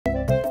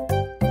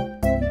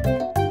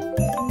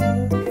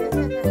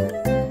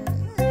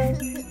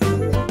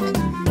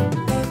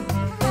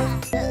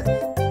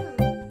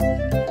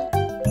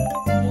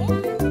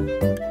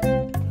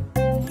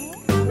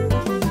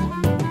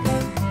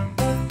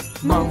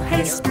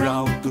has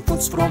brought the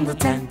foods from the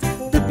tent.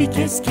 The pig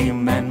has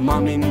came and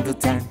Mom in the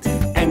tent.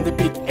 And the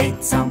pig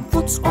ate some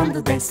foods on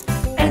the desk.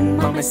 And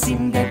Mom has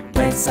seen that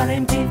plates are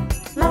empty.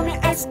 Mommy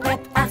asked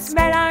us,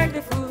 where are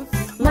the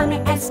fruits? Mommy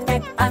asked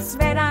us,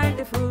 where are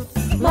the fruits?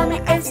 Mommy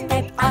asked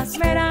us,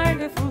 where are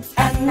the fruits?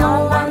 And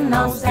no one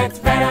knows that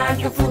where are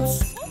the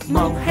fruits.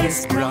 Mom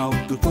has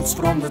brought the foods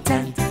from the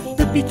tent.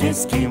 The pig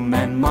has came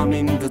and Mom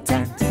in the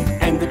tent.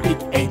 And the pig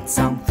ate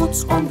some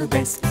foods on the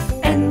desk.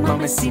 And Mom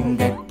has seen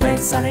that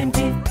plates are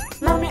empty.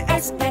 Mommy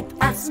asked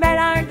us, where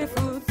are the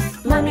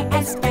fruits? Mommy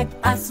asked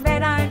us,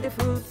 where are the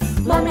fruits?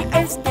 Mommy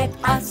asked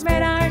us,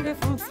 where are the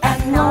fruits?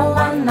 And no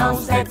one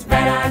knows that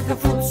where are the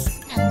fruits.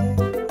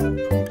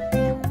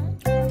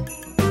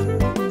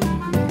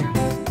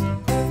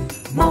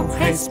 Mom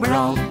has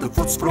brought the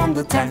foods from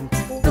the tent.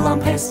 The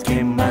lamb has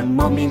came and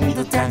Mom in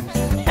the tent.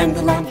 And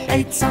the lamb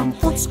ate some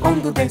foods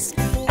on the desk.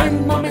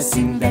 And Mom has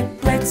seen that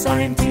plates are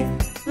empty.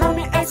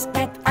 Mommy asked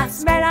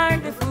us, where are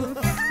the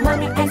fruits?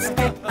 Mommy asked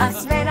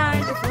us, where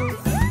are the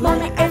fruits?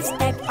 Mommy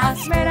asked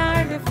us, where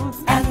are the fruits?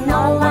 And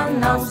no one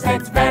knows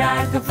that where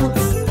are the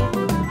fruits.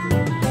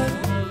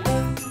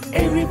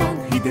 Everyone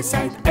hid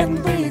aside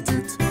and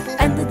waited.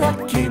 And the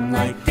duck came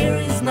like there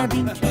is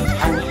nothing.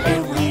 And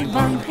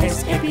everyone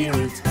has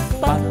appeared.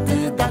 But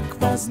the duck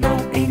was no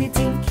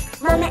anything.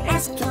 Mommy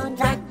asked the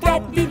duck,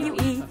 that did you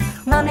eat?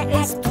 Mommy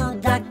asked the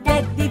duck,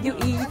 that did you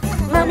eat?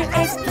 Mommy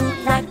asked the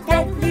duck,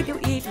 that did you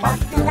eat? But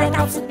the duck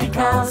answered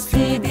because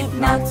he did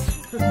not.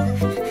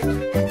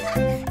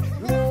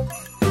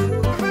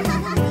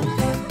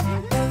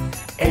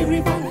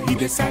 Everyone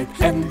hid aside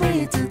and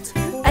waited.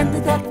 And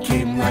the duck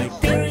came like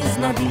there is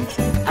nothing.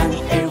 And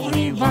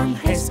everyone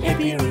has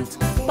appeared.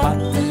 But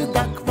the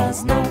duck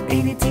was no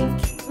anything.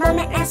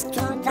 Mommy asked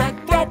the duck,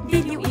 that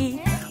did you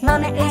eat?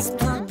 Mommy asked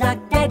the duck,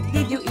 that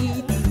did you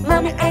eat?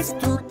 Mommy asked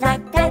the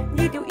duck, that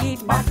did you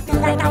eat? But the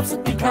duck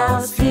answered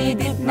because he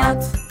did not.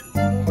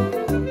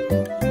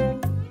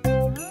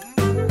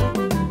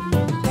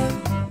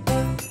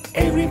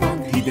 Everyone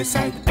hid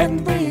aside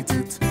and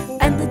waited.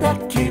 And the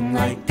duck came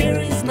like there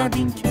is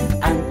nothing.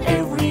 And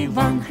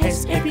everyone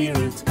has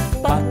appeared.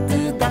 But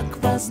the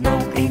duck was no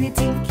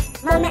anything.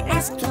 Mommy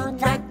asked the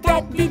duck,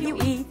 that did you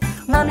eat?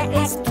 Mommy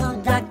asked the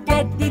duck,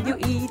 that did you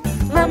eat?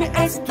 Mommy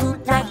asked the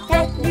duck,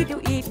 that did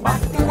you eat?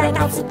 But the duck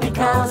answered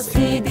because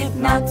he did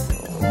not.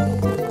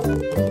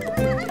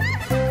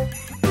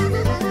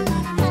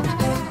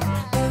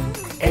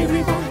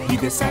 Everyone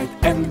hid aside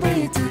and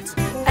waited.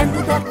 And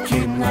the duck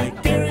came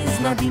like there is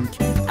nothing.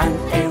 And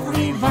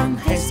everyone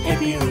has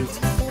appeared.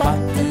 But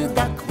the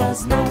duck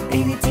was no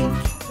anything.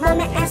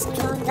 Mommy asked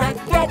the duck,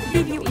 that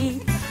did you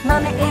eat?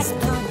 Mommy asked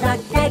the duck,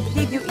 that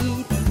did you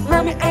eat?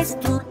 Mommy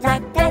asked the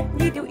duck, that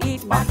did you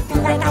eat? But the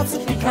duck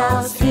answered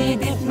because he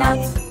did not.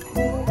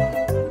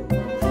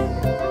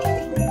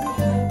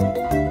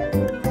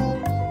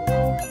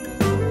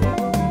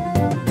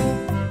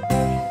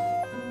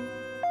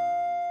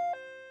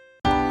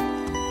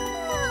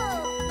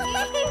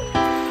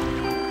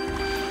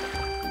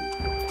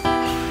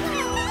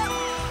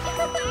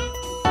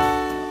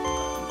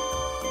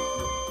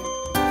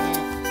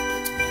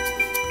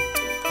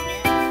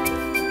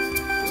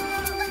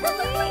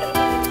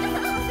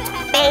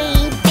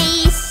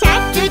 Baby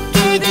shark, do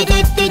do do do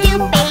do do.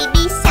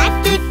 Baby shark,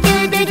 do do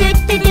do do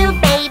do do.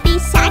 Baby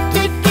shark,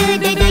 do do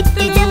do do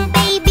do do.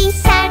 Baby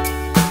shark.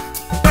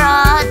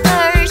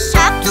 Brother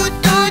shark, do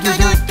do do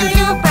do do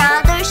do.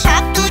 Brother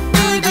shark, do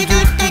do do do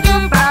do do.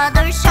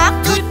 Brother shark,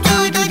 do do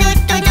do do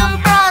do do.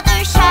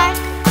 Brother shark.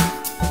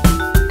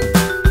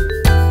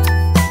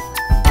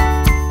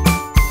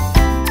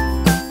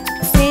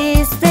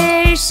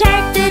 Sister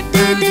shark, do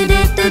do do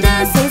do do do.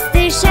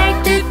 Sister shark,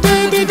 do do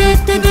do do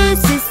do do.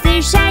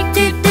 Sister shark,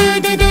 do do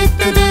do do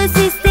do do.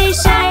 Sister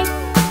shark.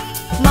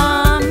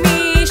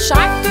 Mommy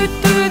shark, do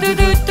do do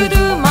do do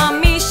do.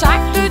 Mommy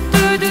shark, do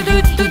do do do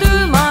do do.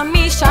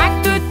 Mommy shark,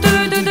 do do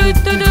do do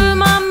do do.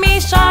 Mommy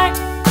shark.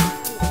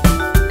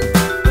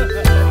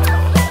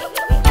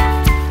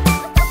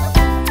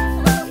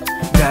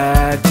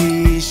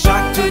 Daddy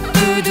shark, Do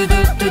do do do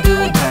do do.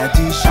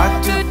 Daddy shark,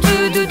 Do do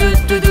do do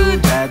do do.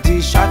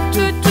 Daddy shark,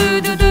 Do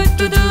do do do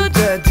do do.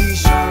 Daddy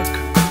shark.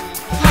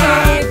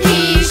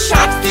 Happy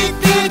sharks, do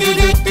do do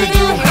do do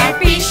do.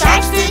 Happy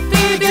sharks, do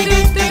do do do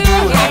do do.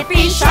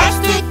 Happy sharks,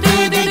 do do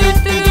do do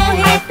do do.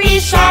 Happy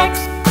sharks.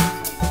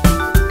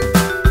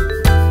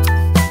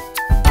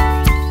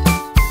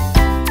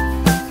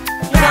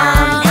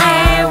 Run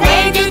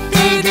away, do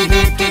do do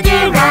do do do.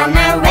 Run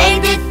away,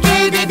 do do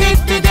do do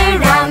do do.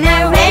 Run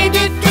away,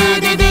 do do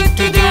do do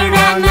do do.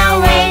 Run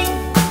away.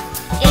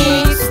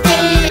 It's the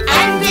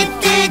end, do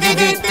do do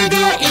do do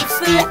do. It's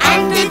the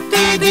end, do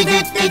do do do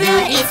do do.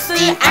 It's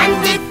the end,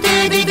 do do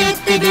do do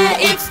do do.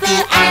 It's the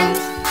end.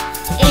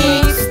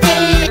 It's the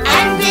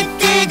end, do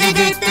do do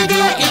do do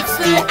do. It's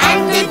the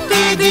end, do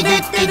do do do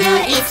do do.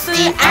 It's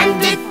the end,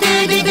 do do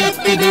do do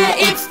do do.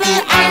 It's the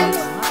end.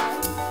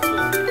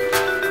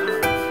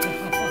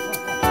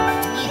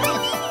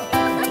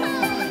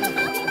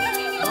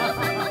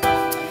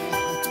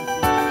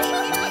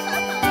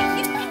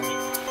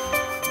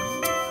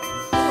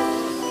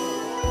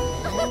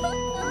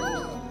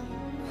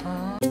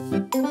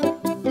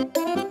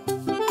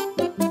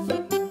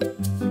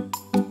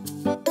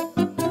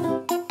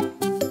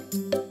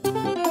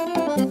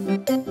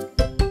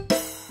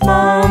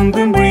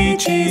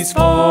 bridge is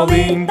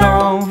falling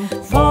down,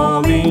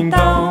 falling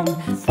down,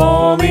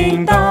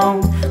 falling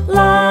down.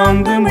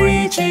 London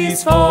Bridge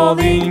is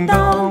falling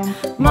down,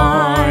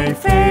 my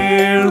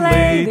fair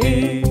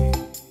lady.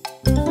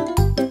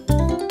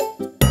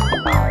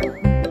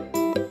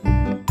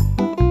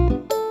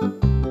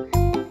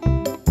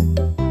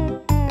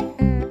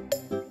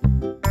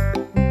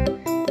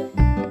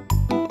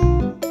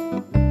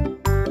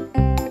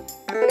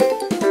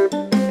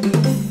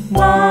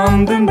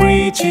 London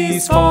Bridge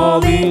is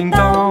falling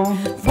down,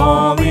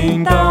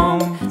 falling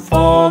down,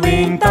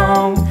 falling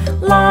down.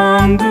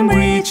 London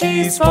Bridge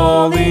is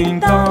falling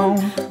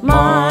down,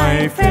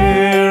 my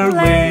fair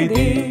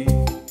lady.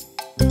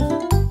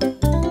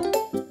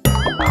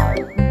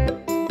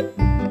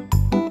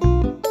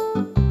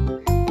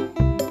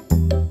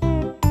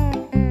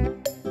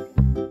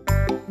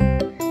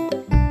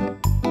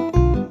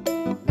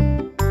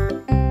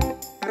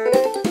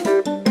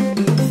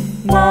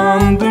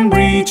 London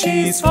Bridge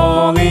is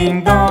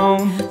falling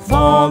down,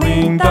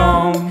 falling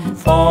down,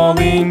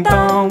 falling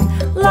down.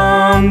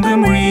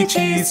 London Bridge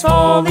is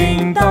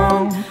falling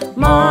down,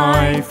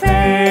 my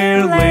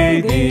fair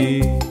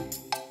lady.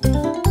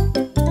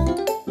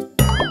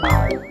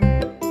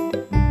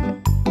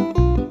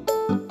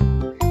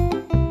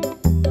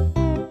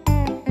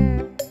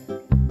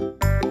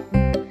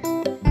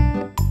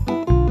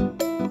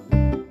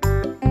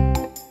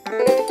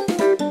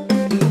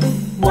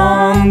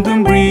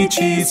 London Bridge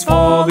is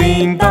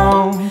falling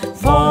down,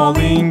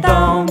 falling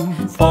down,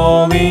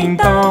 falling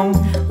down.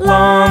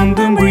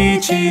 London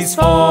Bridge is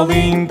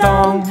falling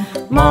down,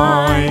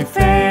 my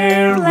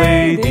fair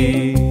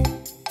lady.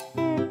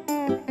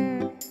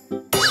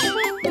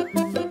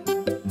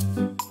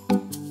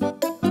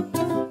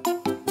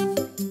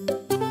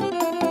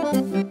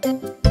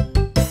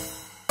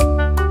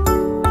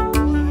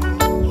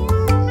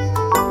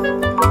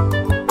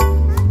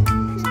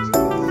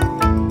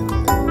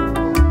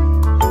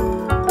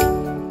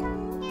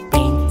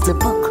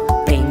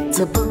 Paint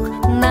a book,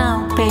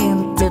 now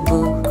paint the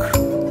book.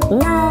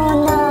 No,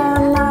 no,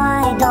 no,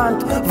 I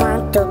don't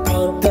want to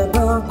paint the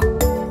book.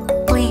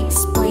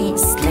 Please,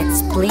 please,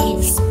 let's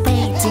please,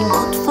 painting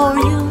good for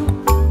you.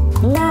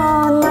 No,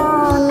 no,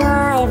 no,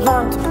 I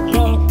won't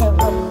paint the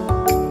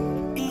book.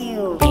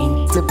 Ew.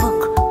 Paint the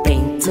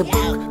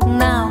book,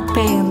 now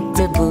paint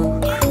the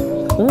book.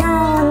 No,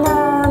 no,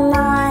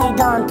 no, I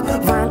don't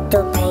want to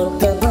paint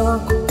the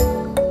book.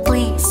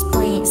 Please,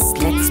 please,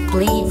 let's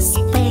please,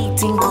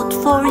 painting good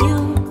for you.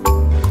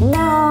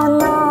 No,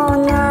 no,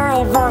 no,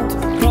 I won't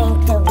paint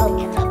the book.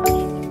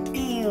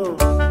 Ew.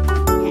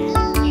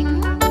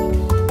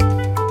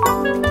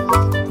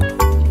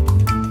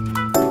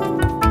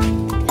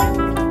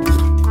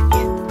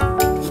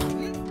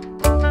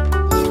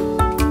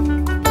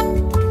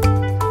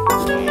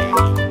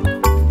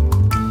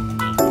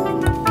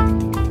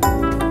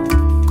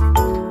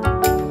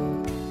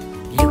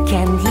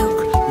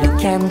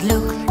 Look and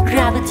look,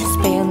 rabbit is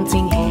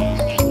painting book.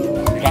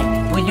 Red,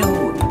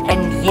 blue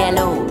and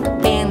yellow,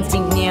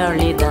 painting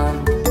nearly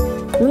done.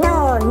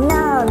 No,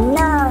 no,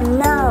 no,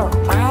 no,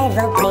 I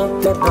will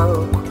paint the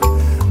book.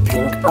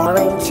 Pink,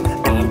 orange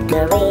and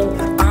green,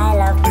 I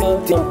love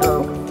painting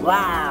book.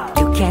 Wow.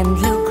 Look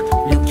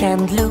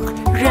and look,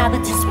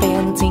 rabbit is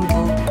painting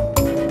book.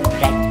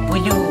 Red,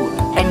 blue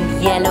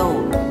and yellow,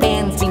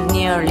 painting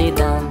nearly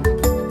done.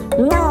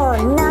 No,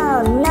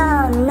 no,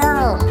 no,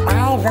 no,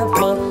 I will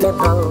paint the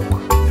book.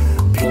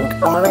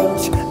 Pink,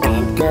 orange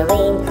and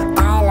green, I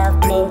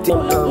love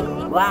painting book.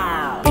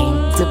 Wow.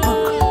 Paint the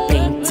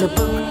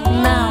book,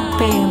 now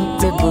paint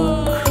the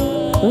book.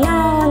 No,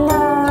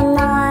 no,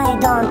 no, I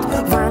don't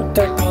want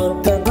to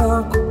paint the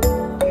book.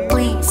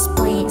 Please,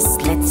 please,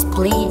 let's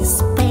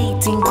please,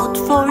 painting good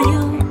for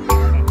you.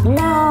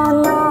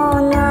 No,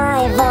 no, no,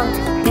 I won't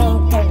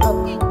paint the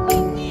book.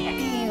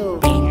 Ew.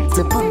 Paint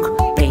the book,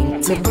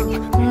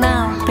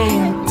 now